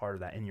be a part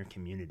of that in your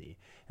community.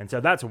 And so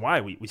that's why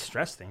we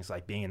stress things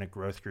like being in a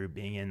growth group,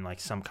 being in like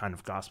some kind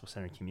of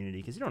gospel-centered community,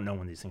 because you don't know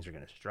when these things are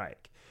going to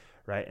strike,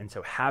 right? And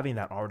so having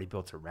that already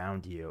built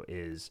around you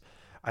is,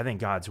 I think,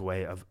 God's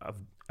way of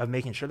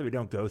making sure that we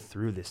don't go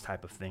through this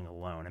type of thing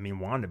alone. I mean,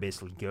 Wanda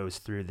basically goes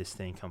through this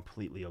thing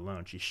completely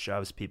alone. She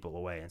shoves people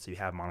away. And so you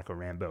have Monica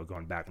Rambeau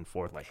going back and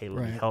forth like, hey,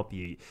 let me help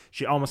you.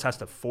 She almost has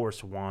to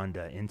force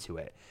Wanda into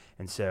it.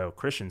 And so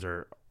Christians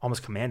are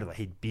almost commanded, like,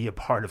 hey, be a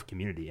part of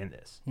community in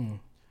this.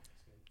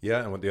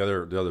 Yeah, and what the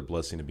other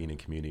blessing of being in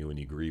community when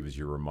you grieve is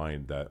you're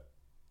reminded that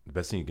the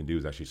best thing you can do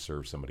is actually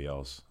serve somebody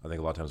else. I think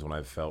a lot of times when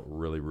I've felt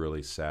really,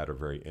 really sad or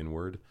very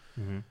inward,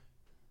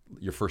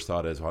 your first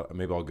thought is, well,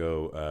 maybe I'll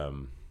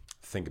go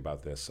think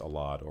about this a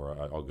lot, or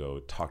I'll go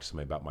talk to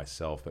somebody about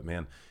myself. But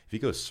man, if you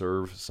go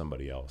serve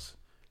somebody else,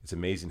 it's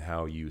amazing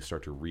how you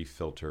start to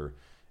refilter,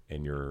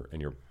 and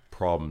your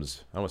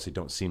problems, I don't want to say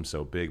don't seem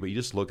so big, but you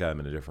just look at them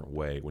in a different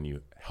way when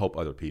you help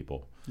other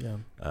people. Yeah.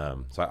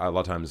 So a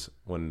lot of times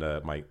when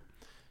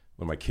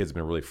my kids have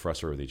been really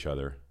frustrated with each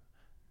other,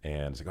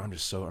 and it's like,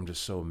 oh, I'm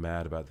just so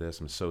mad about this.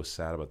 I'm so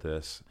sad about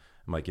this.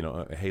 I'm like,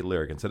 hey,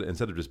 Lyric, instead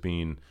of just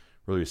being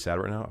really sad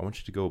right now, I want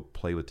you to go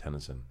play with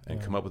Tennyson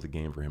and come up with a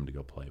game for him to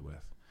go play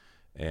with.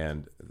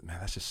 And man,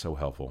 that's just so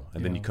helpful.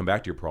 And then you come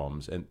back to your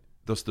problems, and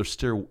there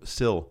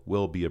still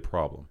will be a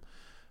problem,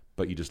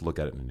 but you just look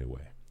at it in a new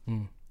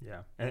way.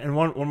 Yeah. And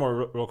one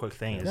more real quick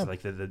thing is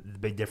like the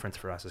big difference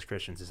for us as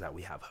Christians is that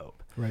we have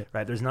hope. Right.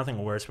 There's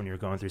nothing worse when you're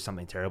going through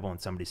something terrible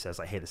and somebody says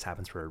like, hey, this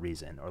happens for a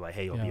reason, or like,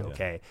 hey, you'll be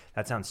okay.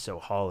 That sounds so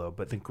hollow.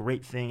 But the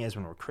great thing is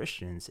when we're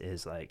Christians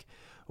is like,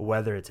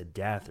 whether it's a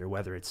death or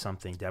whether it's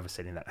something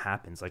devastating that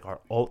happens, like our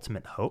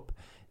ultimate hope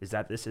is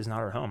that this is not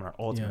our home. Our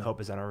ultimate hope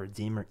is that our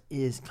Redeemer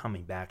is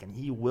coming back, and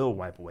he will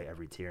wipe away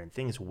every tear, and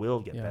things will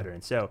get better.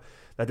 And so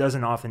that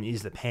doesn't often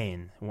ease the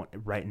pain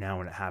right now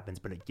when it happens,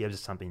 but it gives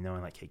us something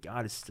knowing like, hey,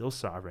 God is still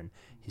sovereign.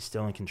 He's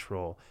still in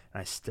control,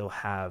 and I still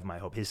have my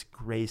hope. His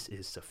grace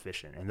is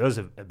sufficient. And those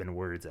have been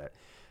words that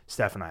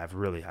Steph and I have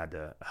really had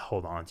to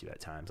hold on to at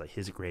times. Like,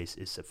 his grace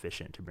is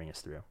sufficient to bring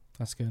us through.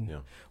 That's good. Yeah.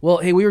 Well,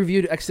 hey, we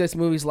reviewed Exodus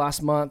movies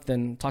last month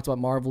and talked about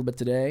Marvel a bit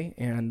today.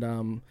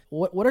 And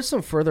what are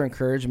some further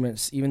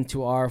encouragements, even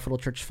to our Foothill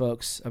Church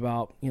folks,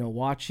 about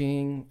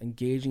watching,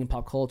 engaging in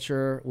pop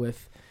culture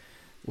with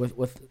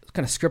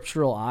kind of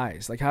scriptural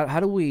eyes? Like, how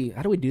do we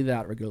do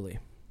that regularly?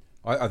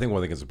 I think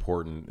one thing that's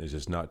important is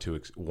just not to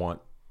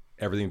want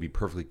everything to be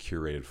perfectly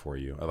curated for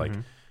you. I like.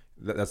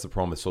 That's the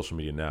problem with social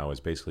media now,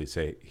 is basically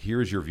say,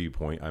 here's your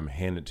viewpoint. I'm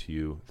handing it to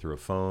you through a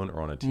phone or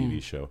on a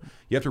TV show.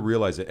 You have to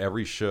realize that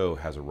every show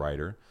has a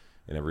writer,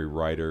 and every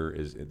writer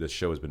the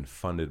show has been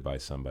funded by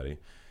somebody.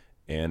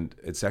 And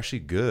it's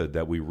actually good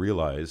that we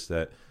realize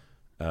that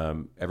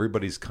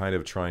everybody's kind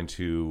of trying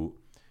to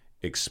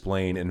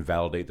explain and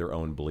validate their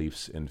own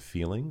beliefs and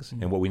feelings.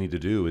 And what we need to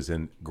do is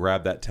then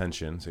grab that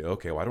tension, say,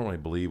 okay, well, I don't really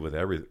believe with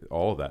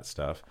all of that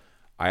stuff.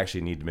 I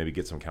actually need to maybe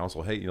get some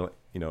counsel. Hey,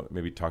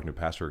 maybe talking to a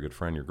pastor or a good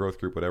friend, your growth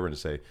group, whatever, and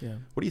to say,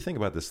 what do you think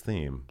about this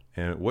theme?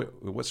 And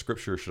what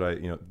scripture should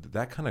I,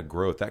 that kind of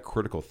growth, that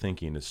critical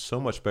thinking is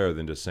so much better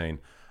than just saying,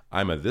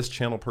 I'm a this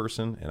channel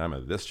person and I'm a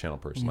this channel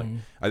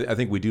person. Like, I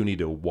think we do need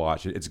to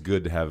watch. It's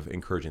good to have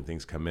encouraging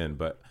things come in,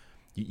 but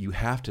you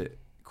have to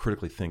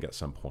critically think at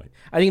some point.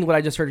 I think what I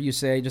just heard you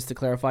say, just to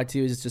clarify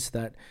too, is just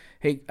that,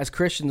 hey, as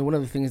Christians, one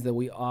of the things that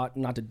we ought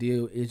not to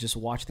do is just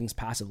watch things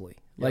passively.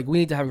 Like, we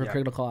need to have a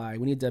critical eye.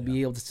 We need to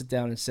be able to sit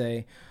down and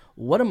say,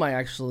 what am I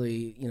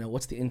actually,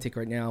 what's the intake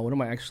right now? What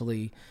am I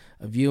actually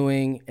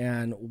viewing,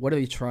 and what are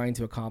they trying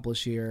to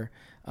accomplish here?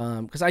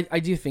 Because I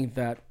do think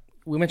that,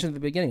 we mentioned at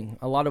the beginning,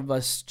 a lot of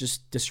us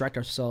just distract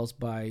ourselves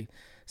by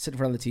sit in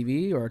front of the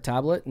TV or a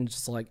tablet and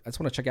just like, I just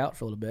want to check out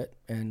for a little bit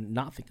and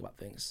not think about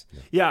things.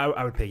 Yeah,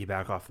 I would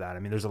piggyback off that. I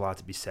mean, there's a lot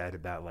to be said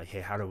about like, hey,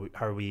 how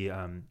are we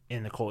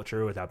in the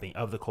culture without being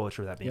of the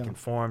culture, without being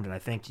conformed? And I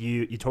think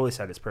you totally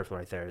said it's perfect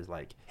right there. Is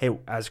like, hey,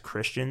 as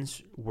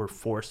Christians, we're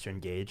forced to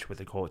engage with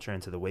the culture,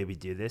 and so the way we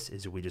do this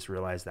is we just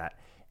realize that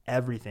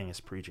everything is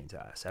preaching to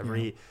us.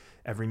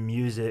 Every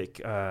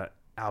music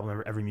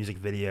album, every music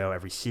video,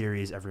 every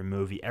series, every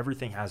movie,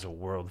 everything has a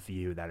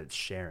worldview that it's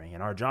sharing.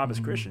 And our job as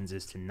Christians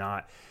is to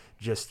not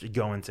just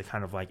go into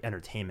kind of like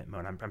entertainment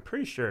mode. I'm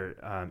pretty sure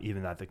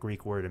even that the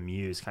Greek word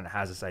amuse kind of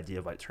has this idea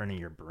of like turning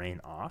your brain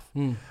off,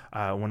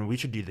 when we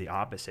should do the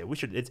opposite.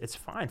 It's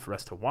fine for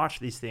us to watch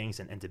these things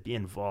and to be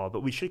involved, but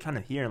we should kind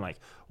of hear like,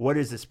 what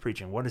is this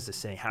preaching? What is this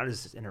saying? How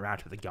does this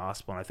interact with the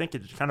gospel? And I think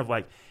it's kind of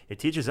like, it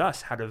teaches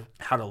us how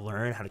to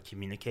learn, how to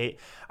communicate.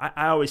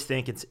 I always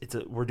think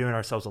we're doing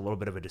ourselves a little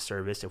bit of a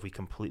disservice if we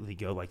completely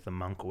go like the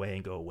monk way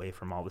and go away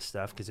from all this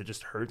stuff, because it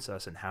just hurts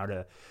us and how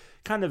to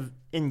kind of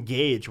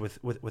engage with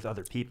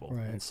other people.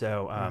 Right. And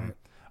so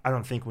I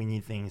don't think we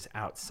need things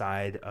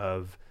outside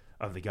of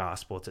of the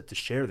gospel to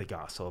share the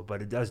gospel,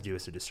 but it does do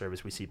us a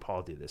disservice. We see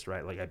Paul do this,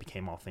 right? Like, I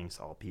became all things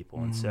to all people.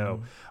 And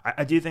so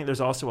I do think there's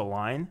also a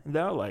line,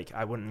 though. Like,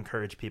 I wouldn't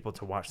encourage people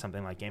to watch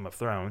something like Game of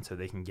Thrones so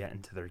they can get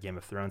into their Game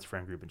of Thrones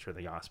friend group and share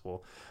the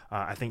gospel.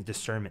 I think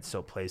discernment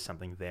still plays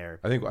something there.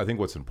 I think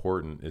what's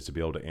important is to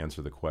be able to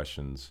answer the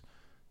questions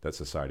that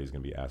society is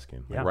going to be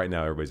asking. Like right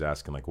now, everybody's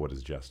asking, like, what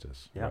is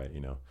justice? Yeah. Right?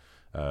 You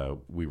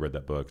know, we read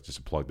that book, just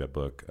to plug that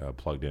book,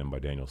 Plugged In by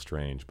Daniel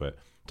Strange. But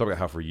talk about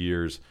how for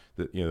years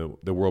that, you know,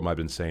 the world might have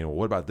been saying, well,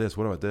 what about this?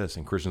 What about this?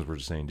 And Christians were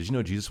just saying, did you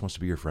know Jesus wants to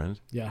be your friend?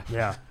 Yeah.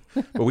 Yeah.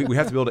 But we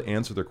have to be able to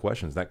answer their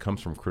questions. That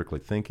comes from critically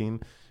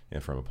thinking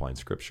and from applying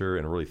scripture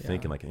and really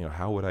thinking, like, you know,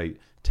 how would I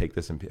take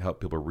this and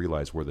help people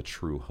realize where the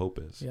true hope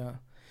is? Yeah.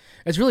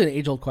 It's really an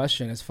age-old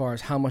question as far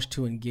as how much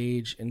to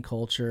engage in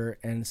culture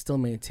and still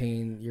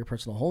maintain your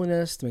personal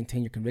holiness, to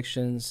maintain your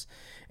convictions.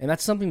 And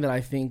that's something that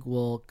I think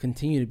will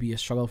continue to be a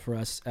struggle for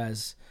us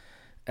as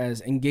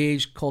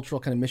engaged cultural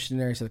kind of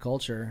missionaries to the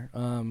culture.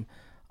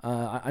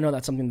 I know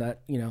that's something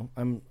that, you know,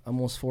 I'm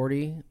almost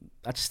 40.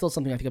 That's still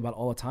something I think about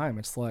all the time.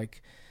 It's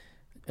like,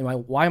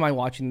 why am I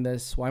watching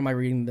this? Why am I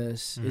reading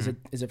this? Mm-hmm.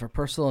 Is it for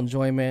personal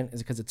enjoyment?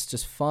 Is it because it's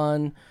just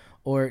fun?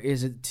 Or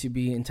is it to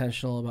be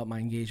intentional about my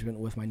engagement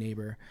with my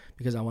neighbor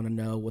because I want to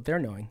know what they're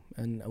knowing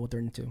and what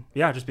they're into?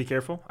 Yeah, just be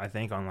careful. I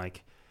think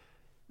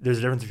there's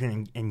a difference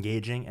between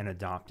engaging and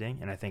adopting.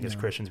 And I think as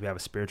Christians, we have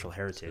a spiritual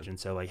heritage. And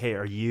so, like, hey,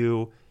 are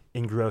you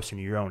engrossed in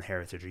your own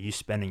heritage? Are you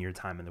spending your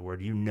time in the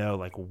Word? You know,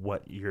 like,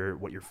 what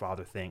your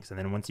father thinks. And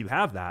then once you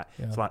have that,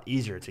 it's a lot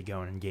easier to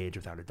go and engage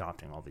without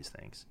adopting all these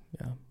things.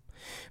 Yeah.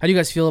 How do you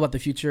guys feel about the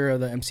future of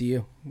the MCU?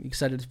 You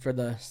excited for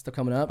the stuff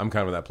coming up? I'm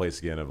kind of in that place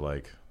again of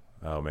like,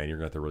 oh man, you're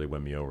gonna have to really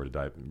win me over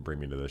to bring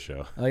me to this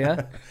show. Oh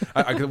yeah,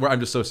 I'm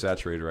just so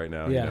saturated right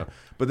now. Yeah. You know?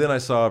 But then I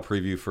saw a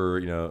preview for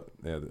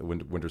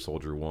Winter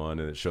Soldier 1,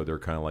 and it showed they were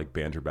kind of like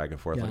banter back and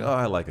forth. Yeah. Like, oh,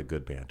 I like a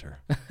good banter.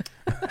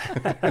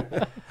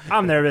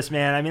 I'm nervous,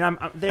 man. I mean,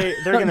 they're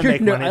gonna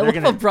make money. I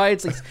love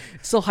Brian's like,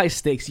 it's so high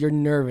stakes. You're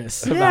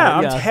nervous.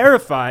 I'm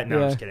terrified.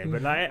 No, I'm just kidding.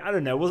 But I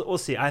don't know. We'll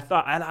see. I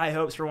had high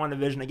hopes for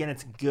WandaVision. Again,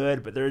 it's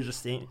good, but there's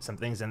just some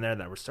things in there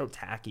that were so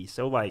tacky.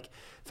 So like,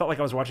 felt like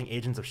I was watching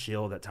Agents of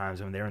S.H.I.E.L.D. at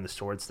times when they were in the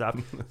sword stuff.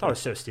 I thought it was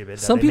so stupid.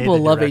 Some people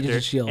love Agents of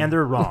S.H.I.E.L.D. and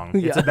they're wrong.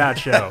 It's a bad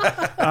show.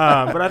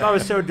 But I thought it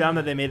was so dumb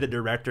that they made the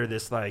director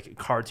this like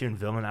cartoon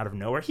villain out of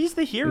nowhere. He's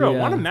the hero.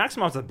 Wanda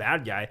Maximoff's a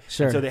bad guy.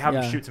 Sure. And so they have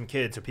him shoot some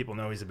kids so people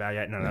know he's a bad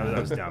guy. No, that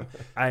was dumb.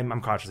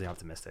 I'm cautiously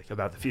optimistic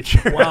about the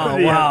future.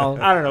 Wow.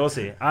 I don't know. We'll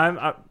see. I'm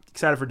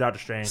excited for Doctor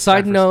Strange.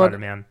 Side note,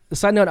 Spider-Man.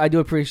 I do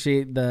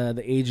appreciate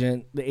the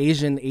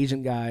Asian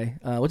agent guy.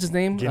 What's his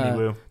name?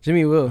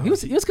 Jimmy Woo. He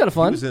was kind of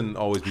fun. He was in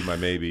Always Be My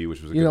Maybe,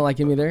 which was you don't like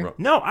him either.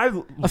 No,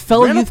 a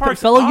fellow youth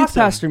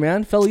pastor,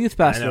 man. Fellow youth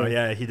pastor. I know.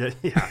 Yeah, he did.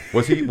 Yeah.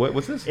 Was he?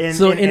 What's this?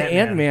 In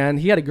Ant-Man,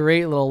 he had a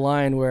great little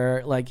line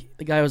where like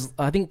the guy was.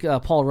 I think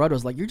Paul Rudd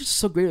was like, "You're just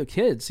so great with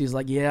kids." He's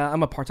like, "Yeah,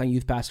 I'm a part-time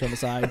youth pastor on the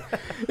side."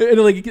 And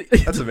like,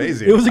 that's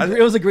amazing.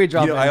 It was a great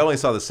job. I only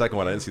saw the second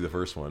one. I didn't see the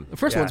first one. The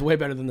first one's way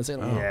better than the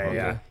second one.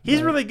 Yeah.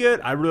 He's really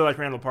good. I really like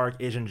Randall Park,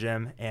 Asian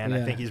Jim, and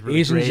I think he's really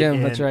Asian great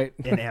Jim, that's right.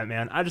 in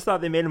Ant-Man. I just thought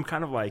they made him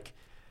kind of like,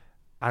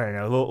 I don't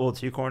know, a little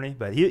too corny,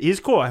 but he's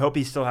cool. I hope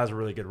he still has a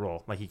really good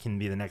role. Like he can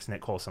be the next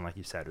Nick Coulson, like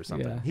you said, or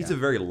something. Yeah. He's a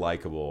very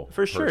likable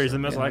For sure. person. He's the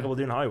most likable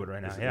dude in Hollywood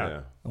right now.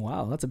 Yeah.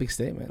 Wow, that's a big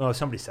statement. Oh,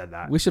 somebody said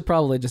that. We should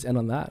probably just end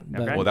on that.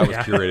 Okay. Well, that was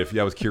curated.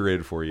 That was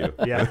curated for you.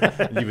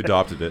 Yeah. You've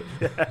adopted it.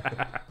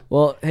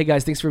 Well, hey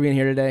guys, thanks for being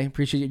here today.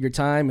 Appreciate your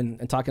time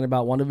and talking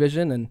about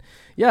WandaVision. And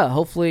yeah,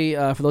 hopefully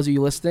for those of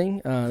you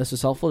listening, this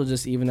was helpful to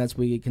just even as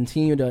we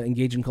continue to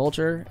engage in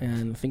culture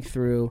and think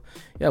through,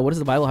 what does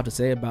the Bible have to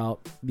say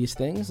about these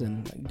things?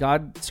 And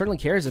God certainly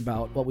cares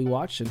about what we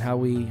watch and how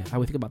we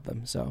think about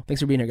them. So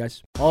thanks for being here,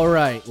 guys. All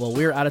right, well,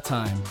 we're out of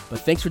time, but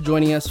thanks for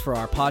joining us for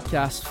our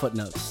podcast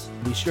Footnotes.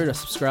 Be sure to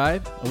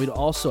subscribe, and we'd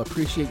also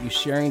appreciate you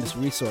sharing this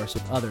resource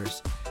with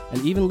others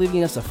and even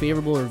leaving us a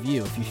favorable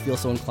review if you feel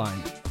so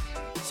inclined.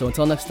 So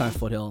until next time,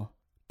 Foothill,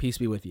 peace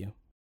be with you.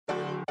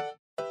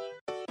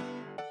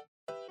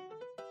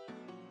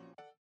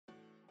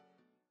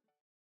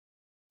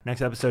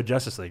 Next episode,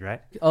 Justice League,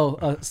 right?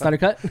 Oh, Snyder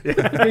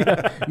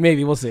Cut?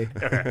 Maybe, we'll see.